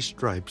 40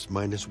 stripes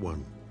minus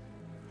 1.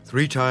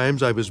 3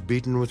 times I was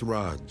beaten with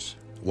rods.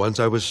 Once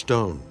I was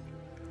stoned.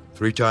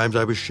 3 times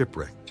I was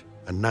shipwrecked.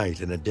 A night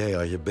and a day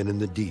I have been in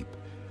the deep,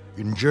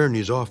 in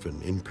journeys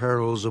often, in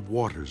perils of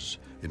waters,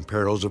 in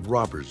perils of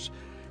robbers,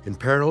 in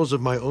perils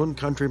of my own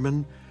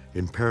countrymen,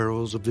 in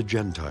perils of the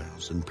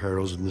Gentiles, in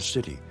perils in the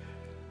city,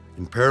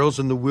 in perils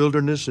in the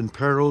wilderness, in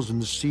perils in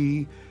the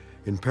sea,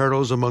 in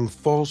perils among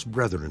false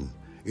brethren,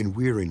 in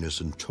weariness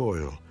and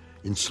toil,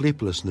 in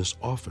sleeplessness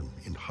often,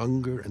 in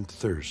hunger and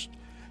thirst,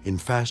 in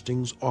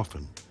fastings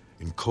often,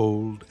 in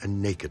cold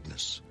and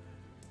nakedness.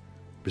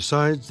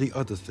 Besides the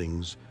other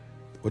things,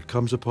 what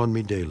comes upon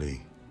me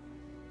daily,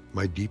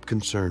 my deep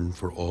concern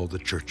for all the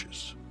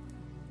churches.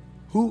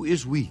 Who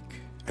is weak,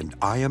 and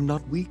I am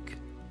not weak?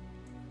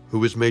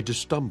 Who is made to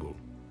stumble,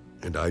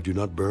 and I do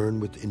not burn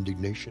with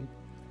indignation?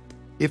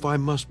 If I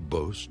must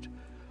boast,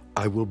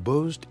 I will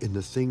boast in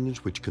the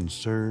things which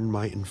concern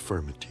my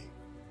infirmity.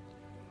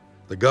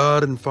 The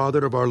God and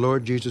Father of our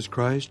Lord Jesus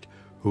Christ,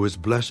 who is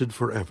blessed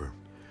forever,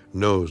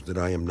 knows that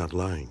I am not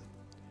lying.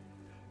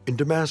 In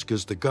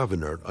Damascus, the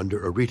governor,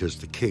 under Aretas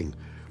the king,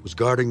 was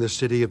guarding the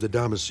city of the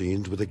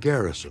Damascenes with a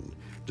garrison,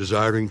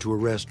 desiring to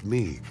arrest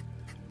me.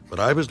 But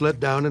I was let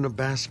down in a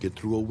basket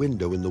through a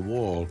window in the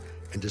wall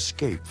and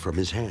escaped from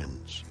his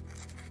hands.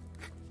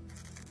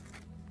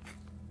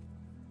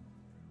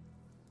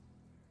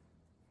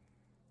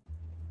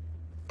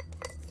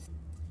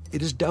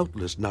 It is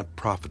doubtless not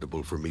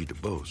profitable for me to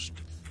boast.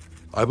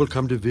 I will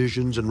come to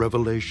visions and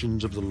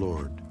revelations of the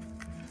Lord.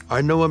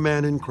 I know a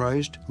man in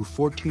Christ who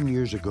 14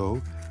 years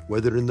ago,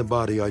 whether in the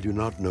body I do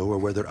not know, or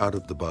whether out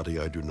of the body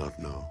I do not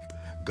know,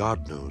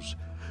 God knows,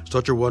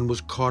 such a one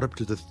was caught up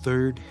to the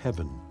 3rd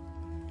heaven.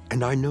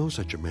 And I know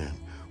such a man,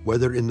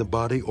 whether in the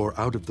body or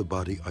out of the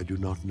body I do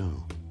not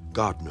know,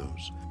 God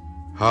knows,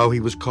 how he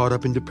was caught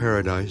up into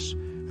paradise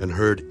and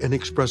heard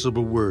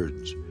inexpressible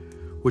words,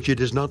 which it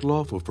is not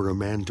lawful for a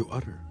man to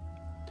utter.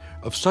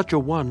 Of such a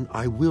one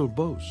I will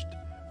boast,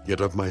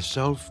 yet of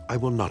myself I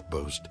will not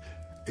boast,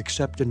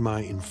 except in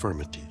my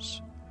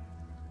infirmities.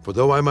 For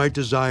though I might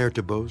desire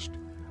to boast,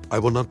 I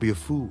will not be a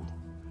fool,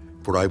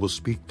 for I will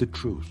speak the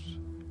truth.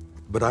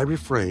 But I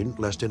refrain,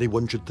 lest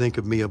anyone should think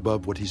of me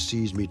above what he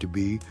sees me to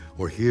be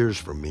or hears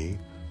from me,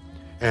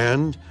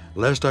 and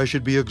lest I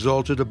should be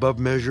exalted above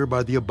measure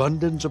by the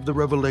abundance of the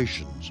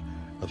revelations.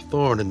 A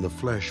thorn in the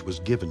flesh was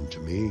given to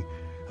me,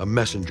 a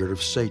messenger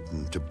of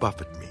Satan to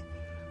buffet me,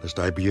 lest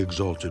I be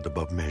exalted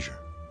above measure.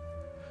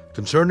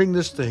 Concerning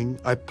this thing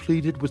I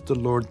pleaded with the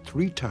Lord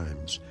 3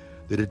 times,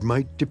 that it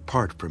might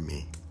depart from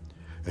me.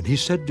 And he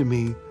said to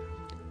me,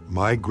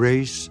 My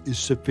grace is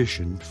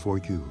sufficient for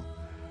you,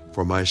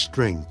 for my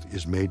strength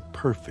is made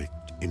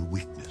perfect in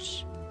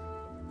weakness.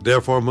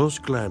 Therefore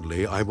most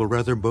gladly I will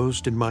rather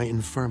boast in my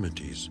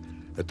infirmities,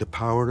 that the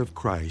power of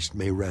Christ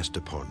may rest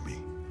upon me.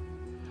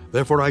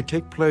 Therefore I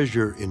take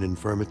pleasure in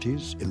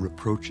infirmities, in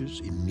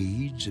reproaches, in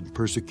needs, in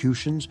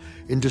persecutions,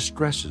 in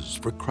distresses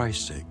for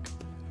Christ's sake.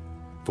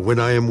 For when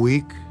I am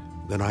weak,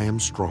 then I am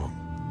strong.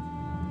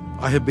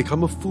 I have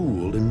become a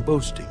fool in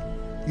boasting.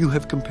 You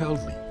have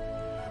compelled me.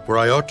 For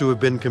I ought to have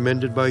been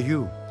commended by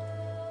you.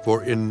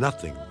 For in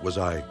nothing was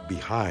I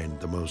behind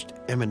the most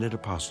eminent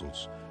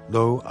apostles,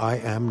 though I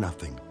am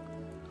nothing.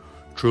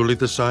 Truly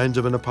the signs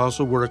of an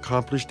apostle were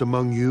accomplished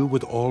among you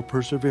with all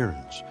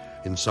perseverance,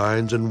 in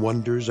signs and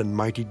wonders and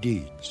mighty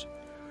deeds.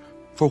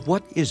 For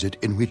what is it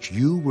in which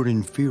you were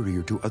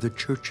inferior to other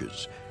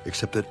churches,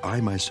 except that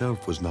I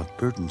myself was not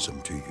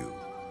burdensome to you?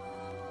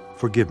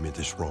 Forgive me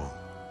this wrong.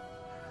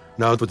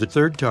 Now for the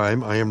 3rd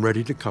time I am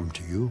ready to come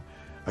to you,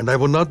 and I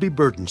will not be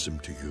burdensome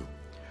to you,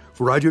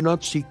 for I do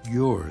not seek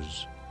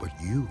yours, but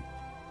you.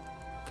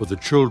 For the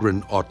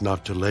children ought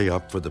not to lay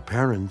up for the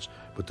parents,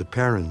 but the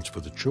parents for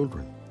the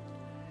children.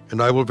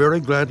 And I will very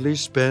gladly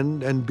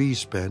spend and be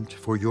spent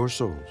for your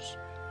souls.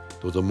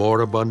 Though the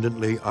more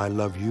abundantly I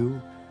love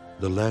you,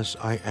 the less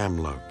I am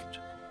loved.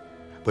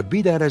 But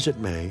be that as it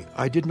may,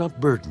 I did not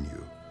burden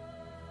you.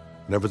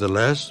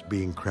 Nevertheless,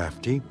 being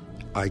crafty,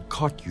 I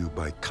caught you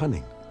by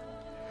cunning.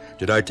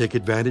 Did I take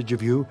advantage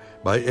of you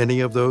by any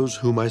of those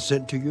whom I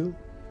sent to you?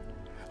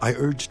 I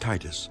urged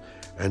Titus,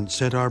 and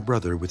sent our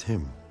brother with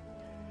him.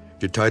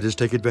 Did Titus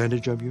take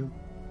advantage of you?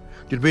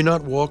 Did we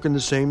not walk in the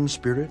same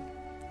spirit?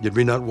 Did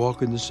we not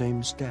walk in the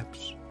same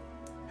steps?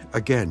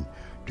 Again,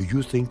 do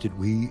you think that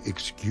we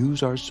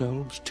excuse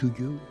ourselves to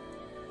you?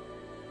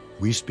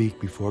 We speak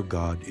before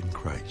God in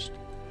Christ,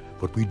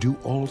 but we do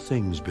all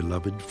things,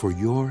 beloved, for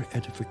your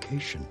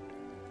edification.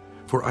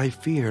 For I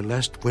fear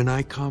lest when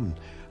I come,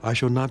 I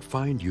shall not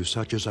find you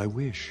such as I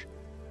wish,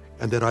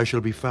 and that I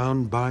shall be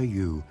found by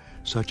you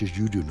such as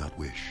you do not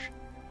wish.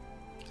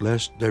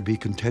 Lest there be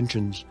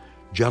contentions,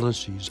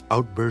 jealousies,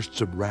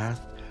 outbursts of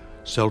wrath,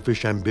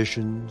 selfish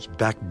ambitions,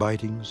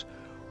 backbitings,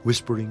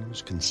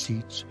 whisperings,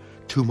 conceits,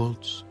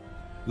 tumults,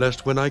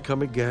 lest when I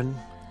come again,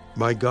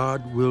 my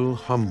God will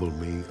humble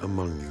me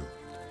among you,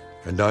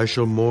 and I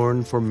shall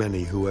mourn for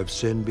many who have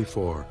sinned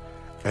before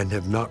and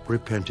have not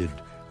repented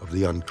of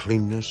the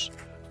uncleanness,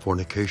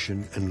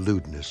 fornication, and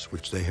lewdness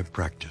which they have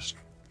practiced.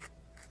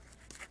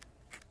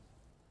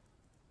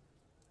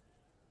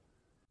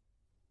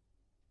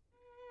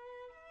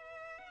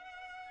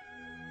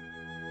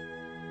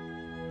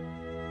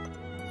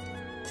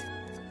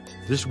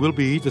 This will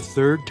be the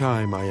 3rd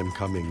time I am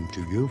coming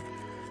to you.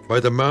 By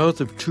the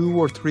mouth of 2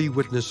 or 3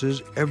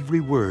 witnesses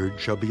every word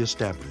shall be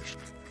established.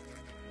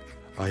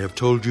 I have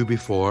told you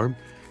before,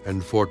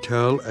 and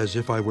foretell as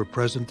if I were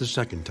present the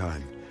 2nd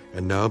time,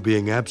 and now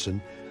being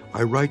absent,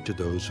 I write to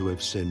those who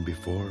have sinned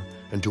before,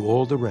 and to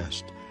all the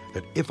rest,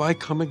 that if I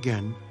come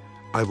again,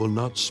 I will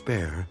not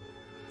spare,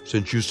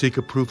 since you seek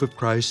a proof of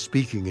Christ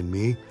speaking in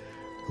me,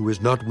 who is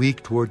not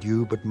weak toward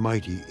you, but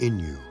mighty in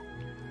you.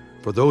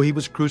 For though he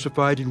was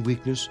crucified in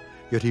weakness,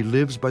 yet he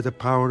lives by the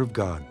power of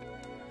God.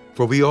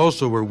 For we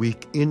also were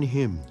weak in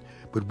him,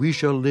 but we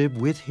shall live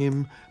with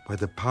him by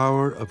the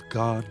power of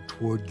God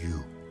toward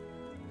you.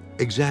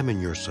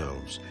 Examine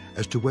yourselves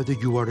as to whether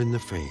you are in the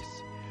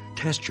faith.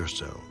 Test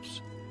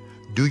yourselves.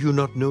 Do you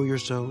not know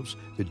yourselves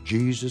that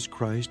Jesus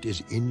Christ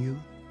is in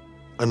you?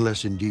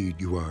 Unless indeed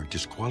you are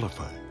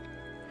disqualified.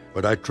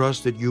 But I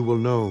trust that you will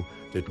know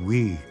that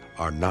we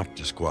are not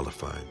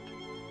disqualified.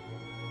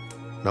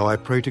 Now I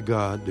pray to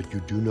God that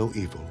you do no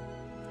evil,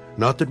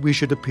 not that we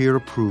should appear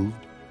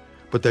approved,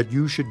 but that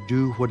you should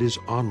do what is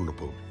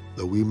honorable,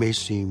 though we may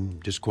seem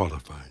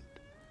disqualified.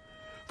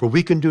 For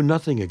we can do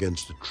nothing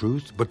against the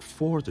truth, but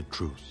for the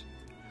truth.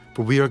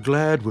 For we are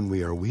glad when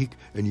we are weak,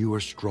 and you are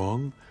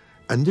strong.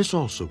 And this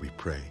also we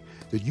pray,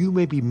 that you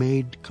may be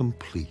made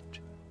complete.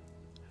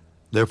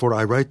 Therefore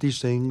I write these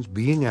things,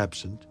 being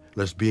absent,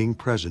 lest being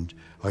present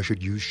I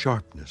should use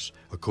sharpness,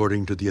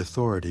 according to the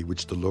authority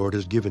which the Lord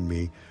has given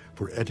me,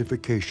 for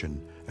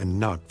edification and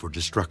not for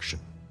destruction.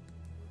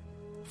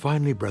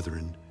 Finally,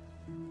 brethren,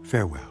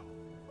 farewell.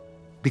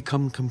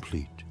 Become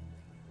complete.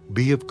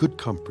 Be of good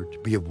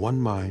comfort, be of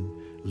one mind,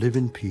 live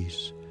in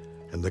peace,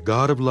 and the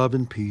God of love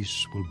and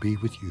peace will be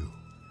with you.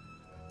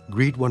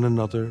 Greet one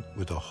another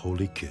with a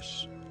holy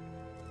kiss.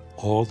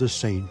 All the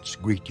saints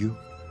greet you.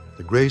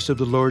 The grace of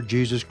the Lord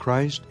Jesus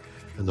Christ,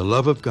 and the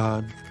love of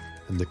God,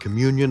 and the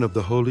communion of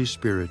the Holy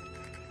Spirit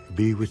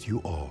be with you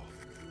all.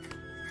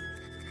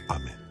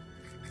 Amen.